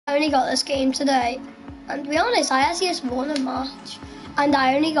I only got this game today, and to be honest, I actually just won a match, and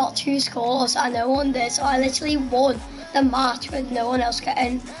I only got 2 scores, and no one did, so I literally won the match with no one else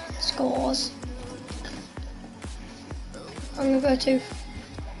getting scores. I'm gonna go to...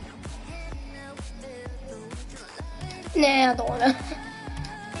 Nah, I don't wanna.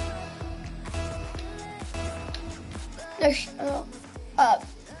 No, shut up.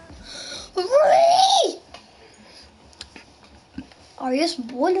 I just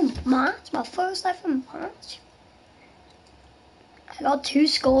won a match, my first ever match. I got 2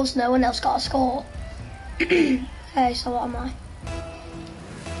 scores, no one else got a score. Okay, so what am I?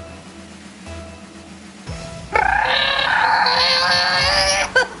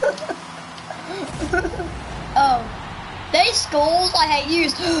 Oh, they scores, I hate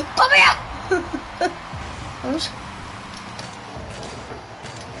yous. Come here!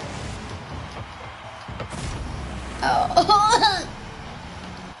 Oh.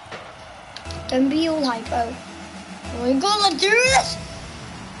 Don't be all hypo. We're gonna do this!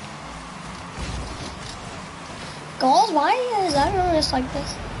 Girls, why is everyone just like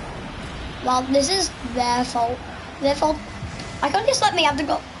this? Well, this is their fault. Their fault. Why can't you just let me have the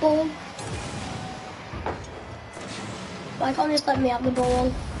ball? Why can't you just let me have the ball?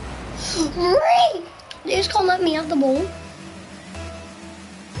 You just can't let me have the ball.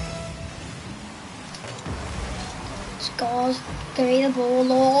 Scores. Give me the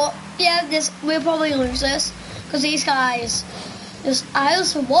ball, or yeah, we'll probably lose this because these guys I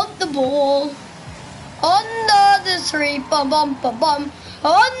just want the ball under the tree, bum bum bum bum,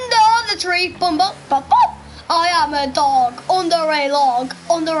 under the tree, bum bum bum bum. I am a dog under a log,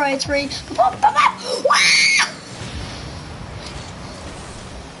 under a tree, bum bum bum.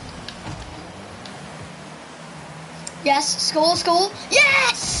 Yes, score,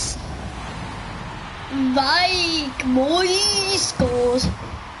 yes! Like my scores.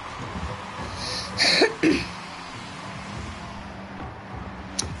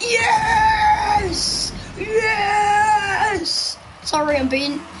 Yes! Yes! Sorry, I'm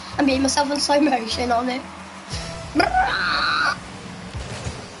being myself in slow motion on it. Get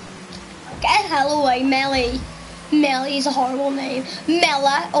the hell away, Melly. Melly is a horrible name.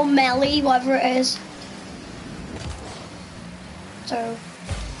 Mella or Melly, whatever it is. So.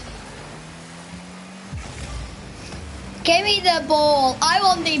 Give me the ball. I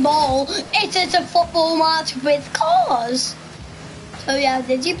want the ball. It is a football match with cars. So yeah,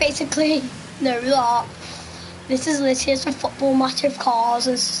 did you basically know that? This is literally just a football match with cars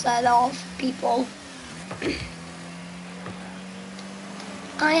instead of people.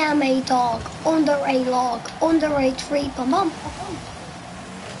 I am a dog under a log, under a tree. Bum, bum, bum.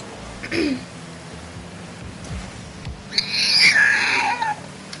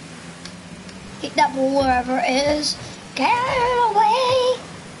 Get that ball wherever it is. Get away!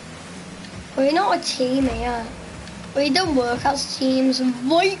 We're not a team here. We don't work as teams.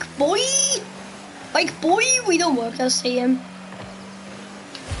 Like boy, we don't work as team.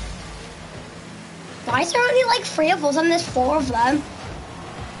 Why is there only like 3 of us and there's 4 of them?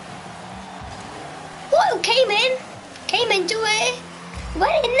 What? Came into it.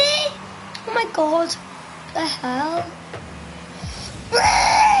 Went in there. Oh my god! What the hell?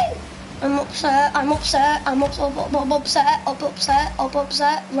 I'm upset. Right,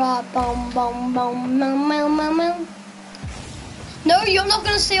 bum, bum, bum, bum, bum, bum, bum. No, you're not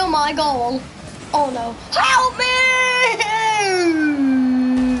gonna steal my goal. Oh no. Help me!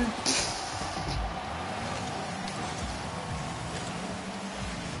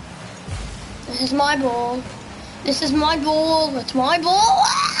 This is my ball. It's my ball.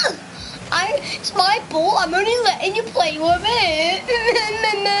 It's my ball. I'm only letting you play with it.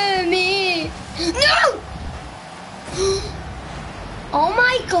 No! Oh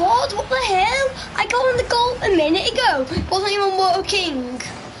my god, what the hell? I got on the goal a minute ago. It wasn't even working.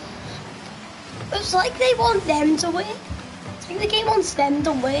 It's like they want them to win. It's like the game wants them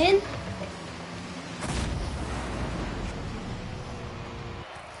to win.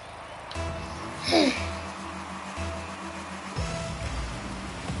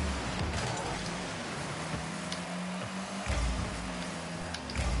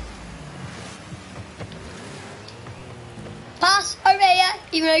 Pass over here,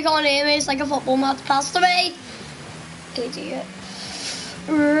 even though you can't hear me, it's like a football match. Pass to me. Idiot.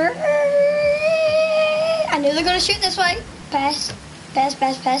 I knew they're gonna shoot this way. Pass.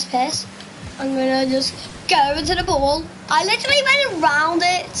 I'm gonna just go over to the ball. I literally went around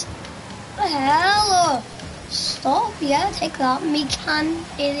it. What the hell? Stop, yeah, take that.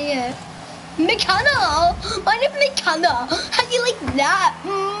 Idiot. Mekana! My name's Mekana. How do you like that,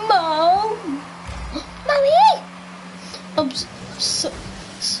 Mom? Mommy! Oops.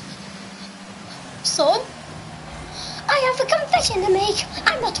 son. I have a confession to make.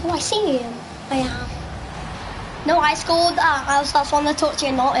 I'm not who I see him. I am. No, I scored that. I was last one to touch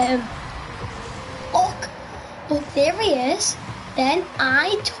it, not him. Look. Look, there he is. Then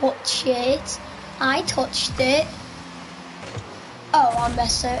I touch it. I touched it. Oh, I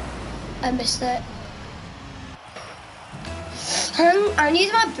missed it. I missed it. I'm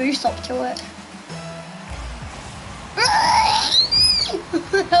using my boost up to it.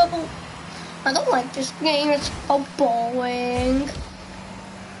 I don't like this game, it's so boring.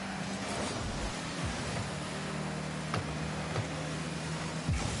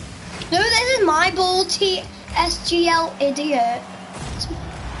 No, this is my ball, TSGL idiot.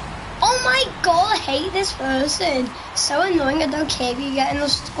 Oh my god, I hate this person. It's so annoying, I don't care if you get in the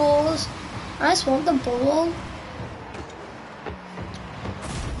scores. I just want the ball.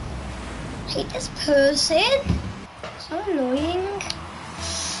 I hate this person. So annoying.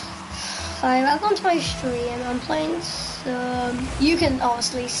 Hi, welcome to my stream. I'm playing some. You can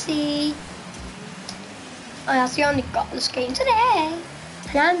obviously see. I actually only got this game today,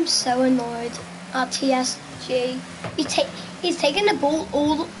 and I'm so annoyed at TSG. He's taking the ball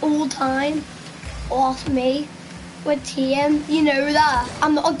all time off me with TM. You know that.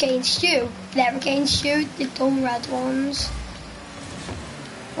 I'm not against you. They're against you. The dumb red ones.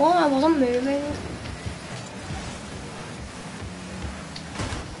 Oh, I wasn't moving.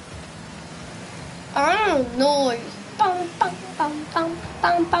 Oh no! Bum, bum, bum, bum,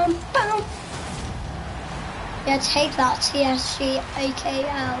 bum, bum, bum. Yeah, take that TSG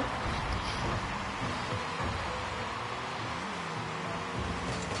AKL.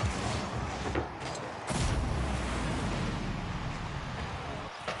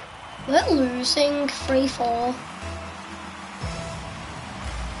 We're losing 3-4.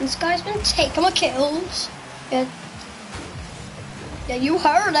 This guy's been taking my kills. Yeah, you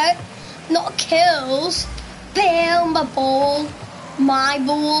heard it. Not kills. Bam, my ball. My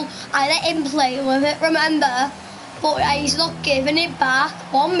ball. I let him play with it, remember? But he's not giving it back.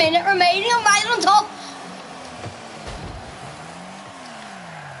 1 minute remaining. I'm right on top.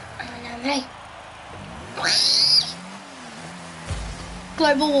 Oh, no, mate.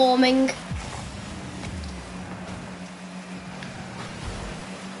 Global warming.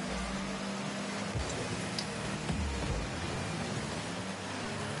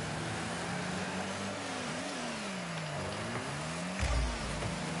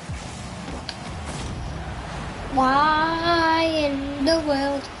 Why in the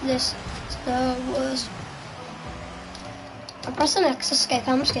world this is the worst? I'm pressing X to skip.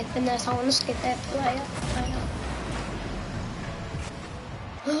 I'm skipping this. I want to skip it. Player.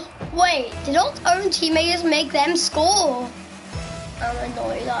 Wait, did our own teammates make them score? I'm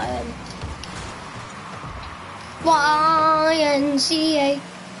annoyed at him. YNCA.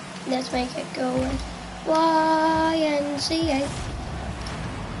 Let's make it go with YNCA.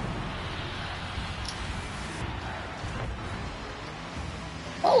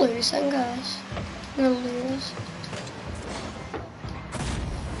 We're losing, guys. We're gonna lose.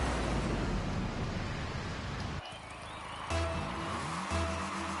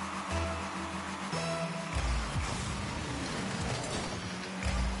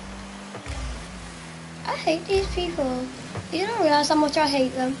 I hate these people. You don't realize how much I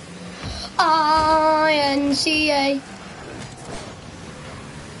hate them. INCA.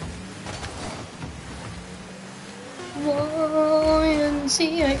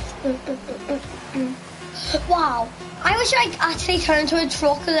 YNCA. Wow. I wish I actually turned into a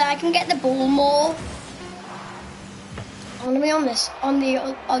truck so that I can get the ball more. I'm gonna be on this, on the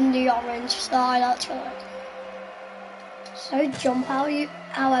orange side actually. So jump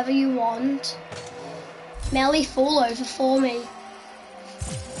however you want. Melly fall over for me.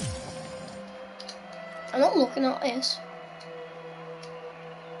 I'm not looking at this.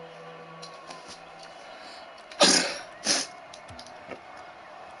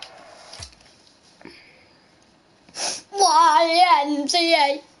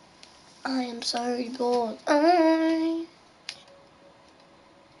 YNCA. I am so bored.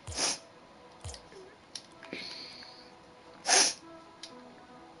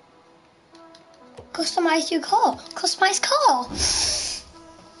 Customize your car. Customize car.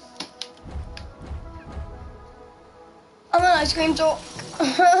 I'm an ice cream truck.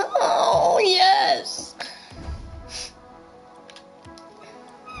 Oh yes.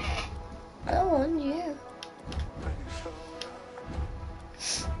 I want you.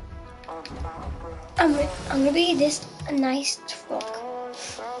 I'm gonna be this a nice truck.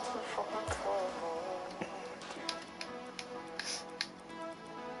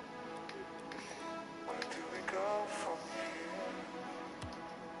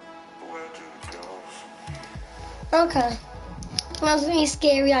 Okay. That's gonna be a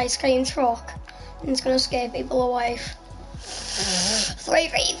scary ice cream truck. And it's gonna scare people away. 3, 3,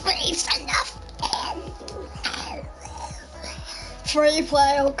 3, stand up. 3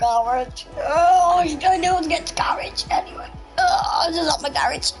 player garage. Oh, he's gonna do it to get to garage anyway. Oh, this is not my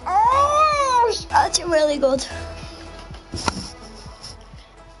garage. Oh, that's really good.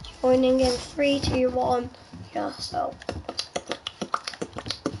 Joining in 3, 2, 1. Yeah, so.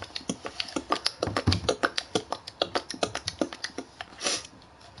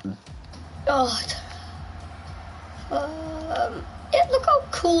 God. Yeah, look how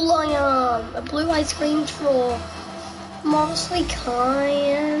cool I am. A blue ice cream truck. Mostly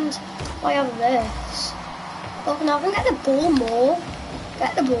kind. I have this. Look, now I can get the ball more.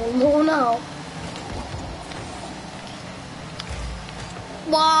 Get the ball more now.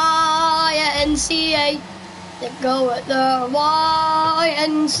 YNCA. They go at the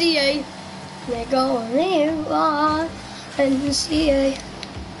YNCA. They go at the YNCA.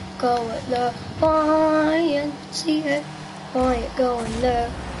 Go at the YNCA. Why it going there?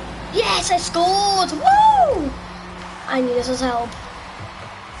 Yes, I scored! Woo! I need this as help.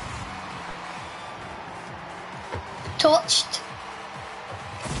 Touched.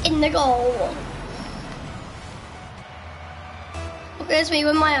 In the goal. Look, there's me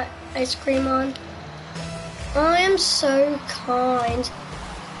with my ice cream on. I am so kind.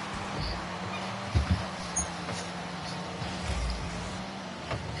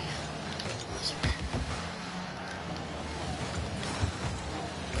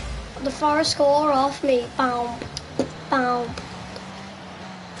 The forest score off me. Boom. Boom.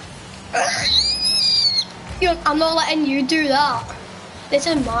 I'm not letting you do that. This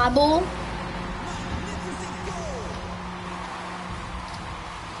is my ball.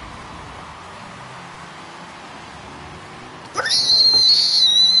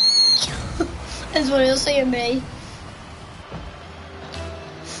 That's what you'll see of me.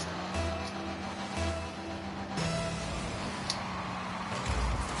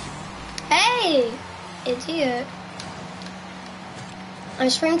 Hey, idiot.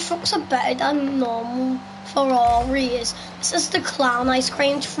 Ice cream trucks are better than normal Ferraris. This is the clown ice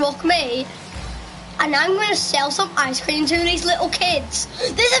cream truck, mate. And I'm going to sell some ice cream to these little kids.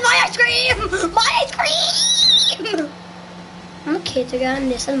 This is my ice cream! My ice cream! I'm a kid again,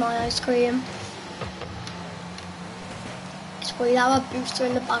 this is my ice cream. It's weird to have a booster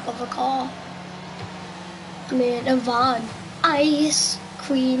in the back of a car. I mean, a van. Ice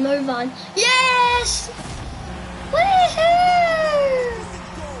cream van. Yes! Woohoo!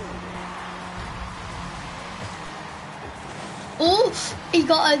 Oof, he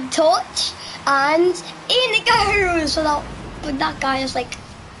got a touch and in it goes. So that guy is like.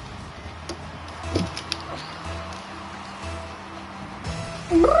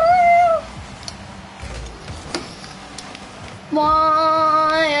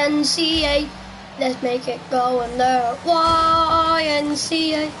 YNCA, let's make it go in there.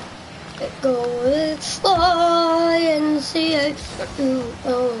 YNCA, it go YNCA,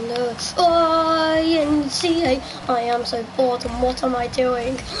 oh no, YNCA. I am so bored and what am I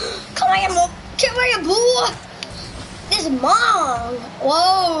doing? Come here, boo! This is mine!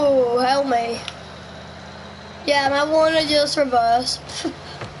 Whoa, help me. Yeah, and I want to just reverse.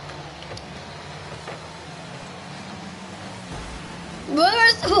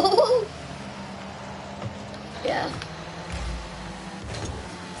 Where's the ball? Yeah.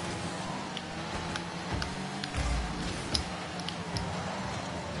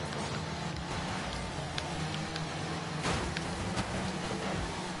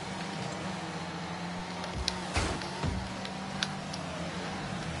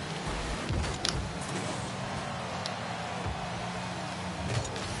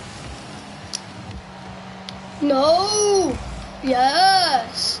 No!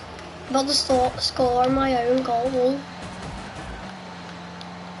 Yes! I'm about to score my own goal.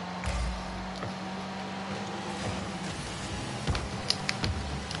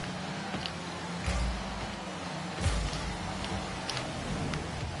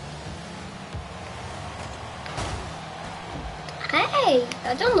 Hey!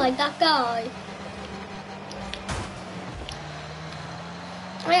 I don't like that guy.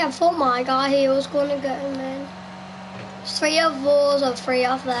 I thought my guy here was going to get him in. 3 of us or 3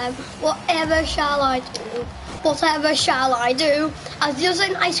 of them. Whatever shall I do? Whatever shall I do? As there's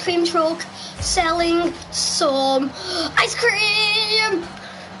an ice cream truck selling some ice cream.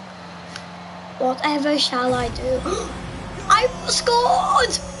 Whatever shall I do? I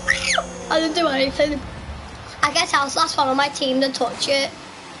scored! I didn't do anything. I guess I was last one on my team to touch it.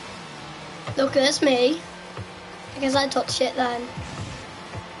 Look, it's me. I guess I touched it then.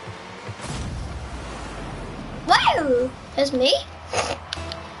 Wait! Woo! There's me.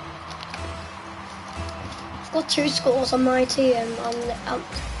 I've got 2 scores on my team.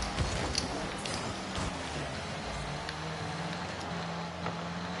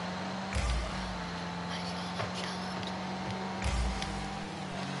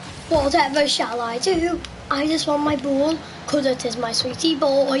 Whatever shall I do? I just want my ball, 'cause it is my sweetie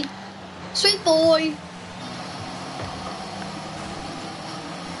boy. Sweet boy.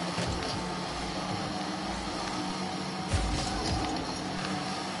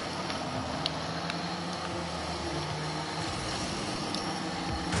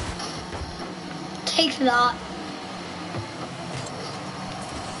 Take that.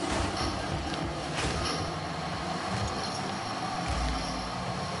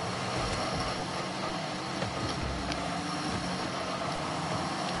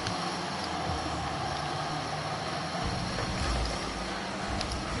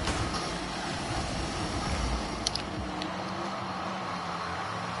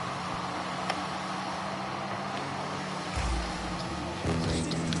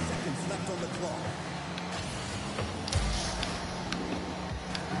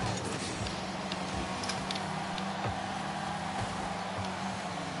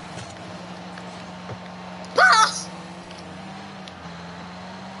 Pass!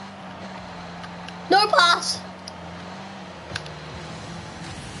 No pass!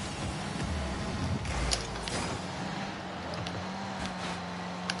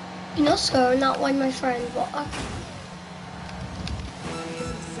 You're not scoring that one, my friend, but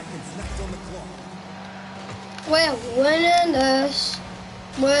we're winning this.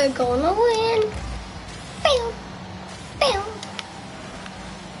 We're gonna win. Bam! Bam!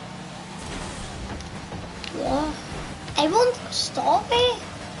 Yeah. Everyone stop it.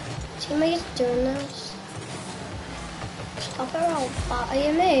 Teammates doing this. Stop it or I'll batter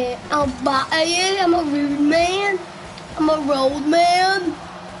you, mate. I'll batter you. I'm a rude man. I'm a road man.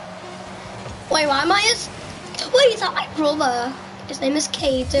 Wait, why am I just... Wait, is that my brother? His name is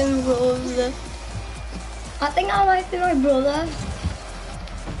Caden Rose. I think that might be my brother.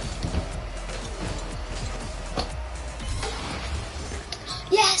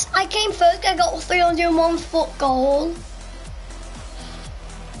 Yes, I came first. I got a 301-foot goal.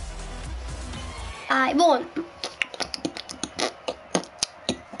 I won.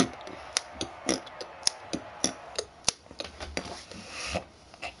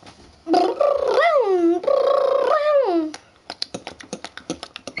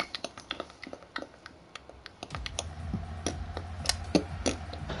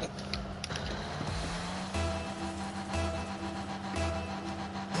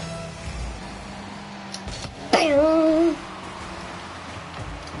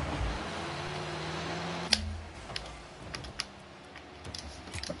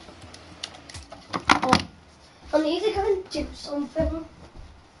 I need to go and do something.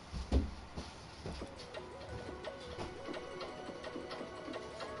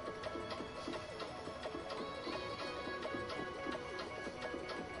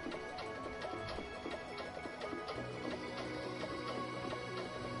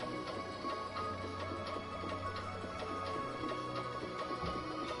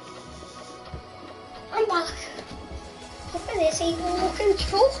 I'm back. Look at this evil looking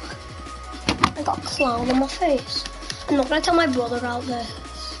truck. I got a clown on my face. I'm not gonna tell my brother about this.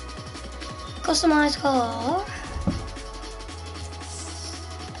 Customized car.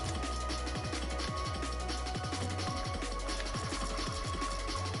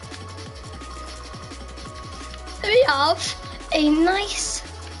 We have a nice,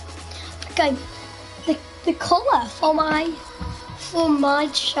 okay, the colour for my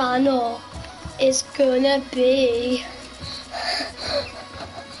channel is gonna be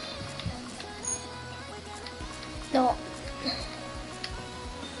no.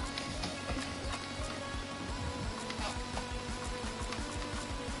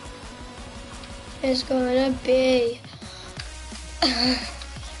 It's gonna be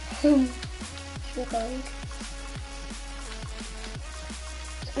it's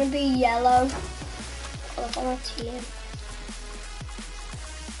gonna be yellow. Look on my team.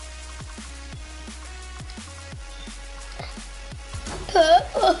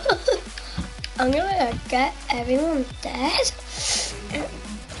 Purple. I'm gonna get everyone dead.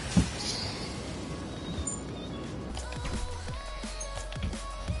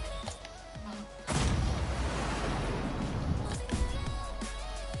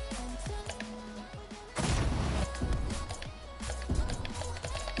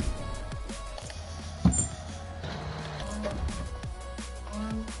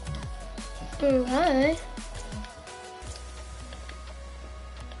 Okay.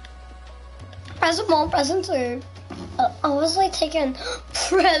 Present 1, present 2. I was like taking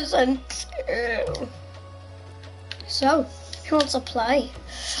presents. So, who wants to play?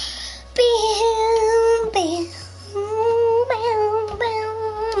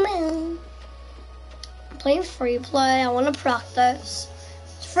 I'm playing free play. I want to practice.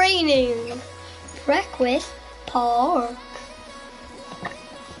 It's raining. Wreck with Park.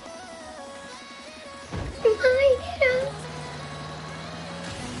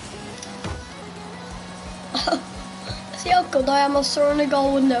 See how good I am at throwing a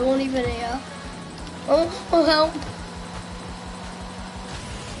goal with no one even here. Oh help.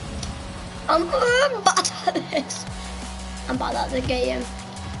 I'm bad at this. I'm bad at the game.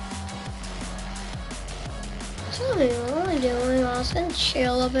 What am I doing? I was gonna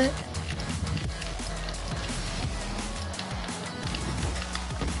chill a bit.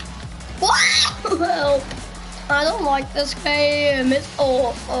 What? Help. I don't like this game. It's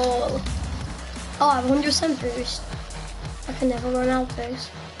awful. Oh, I have 100% boost. I can never run out of boost.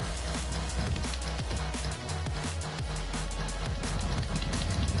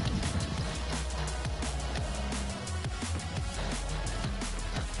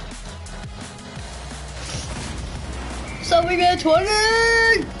 So we get 20!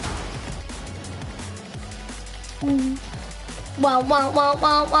 Wow, wow, wow,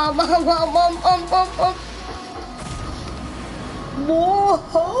 wow, wow, wow, wow, wow. Whoa!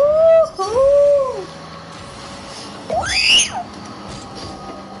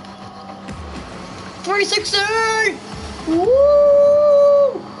 360!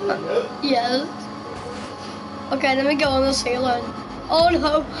 Woo! Yes. Okay, let me go on the ceiling. Oh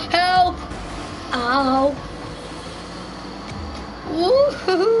no! Help! Ow!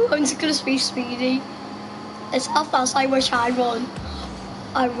 Woo! I'm just gonna be speedy. It's how fast I wish I run.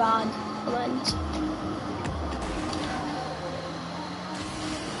 I ran. I went.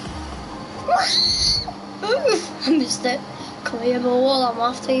 I missed it. Clear ball, I'm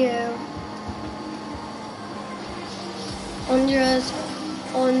after you. 100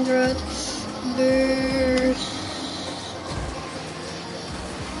 boost.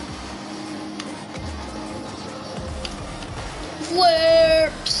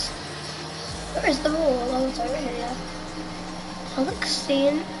 Flips. Where's the ball? Oh, it's over here. I like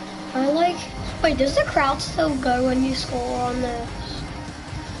seeing. I like. Wait, does the crowd still go when you score on there?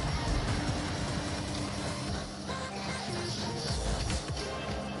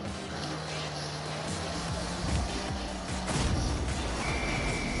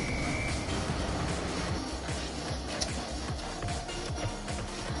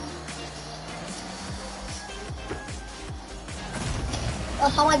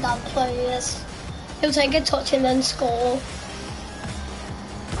 That's how my dad plays. He'll take a touch and then score.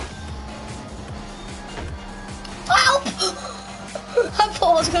 Help! I thought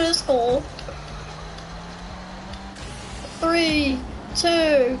I was gonna score. 3,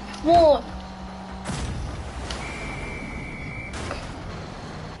 2, 1.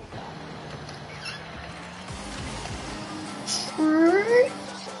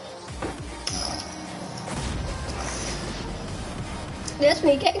 That's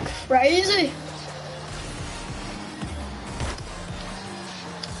me getting crazy.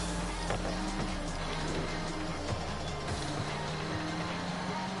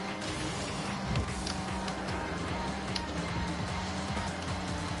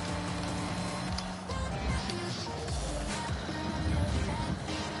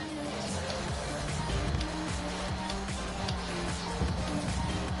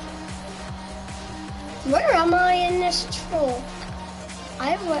 Where am I in this troll?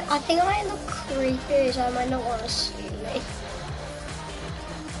 I think I might look creepy, so I might not want to see me.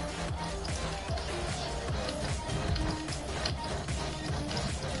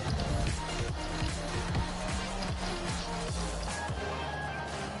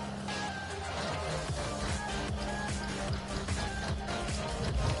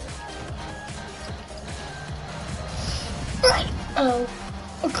 Oh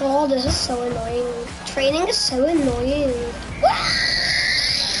god, this is so annoying. Training is so annoying.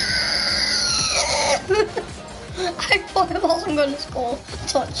 I thought I wasn't going to score.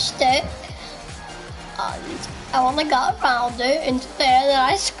 Touched it. And I only got around it into there, then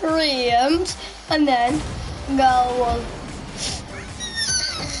I screamed. And then go.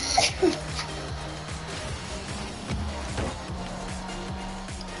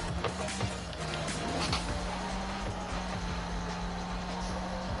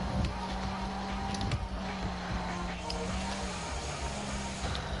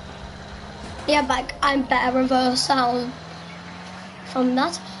 Yeah, but I'm better reverse sound. From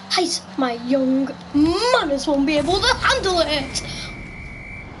that height, my young manners won't be able to handle it.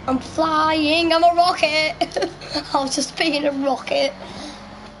 I'm flying, I'm a rocket. I was just being a rocket.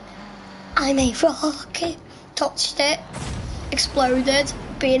 I'm a rocket. Touched it. Exploded.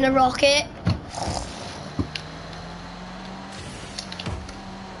 Being a rocket.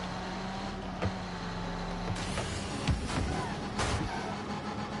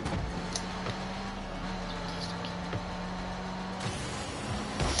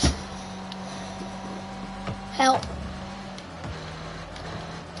 Help.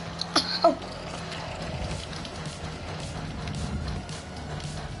 Oh.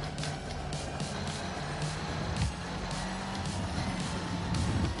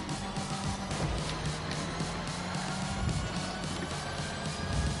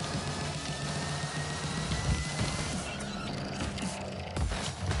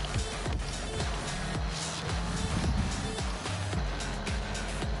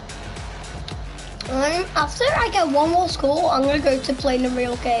 After I get one more score, I'm gonna go to playing a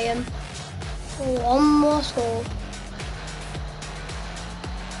real game. One more score.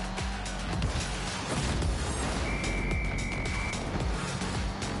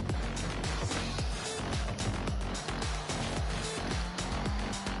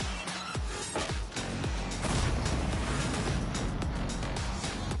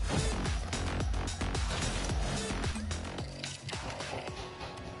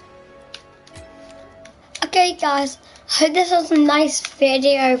 Okay guys, I hope this was a nice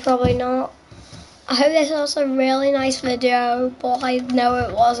video, probably not. I hope this was a really nice video, but I know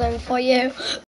it wasn't for you.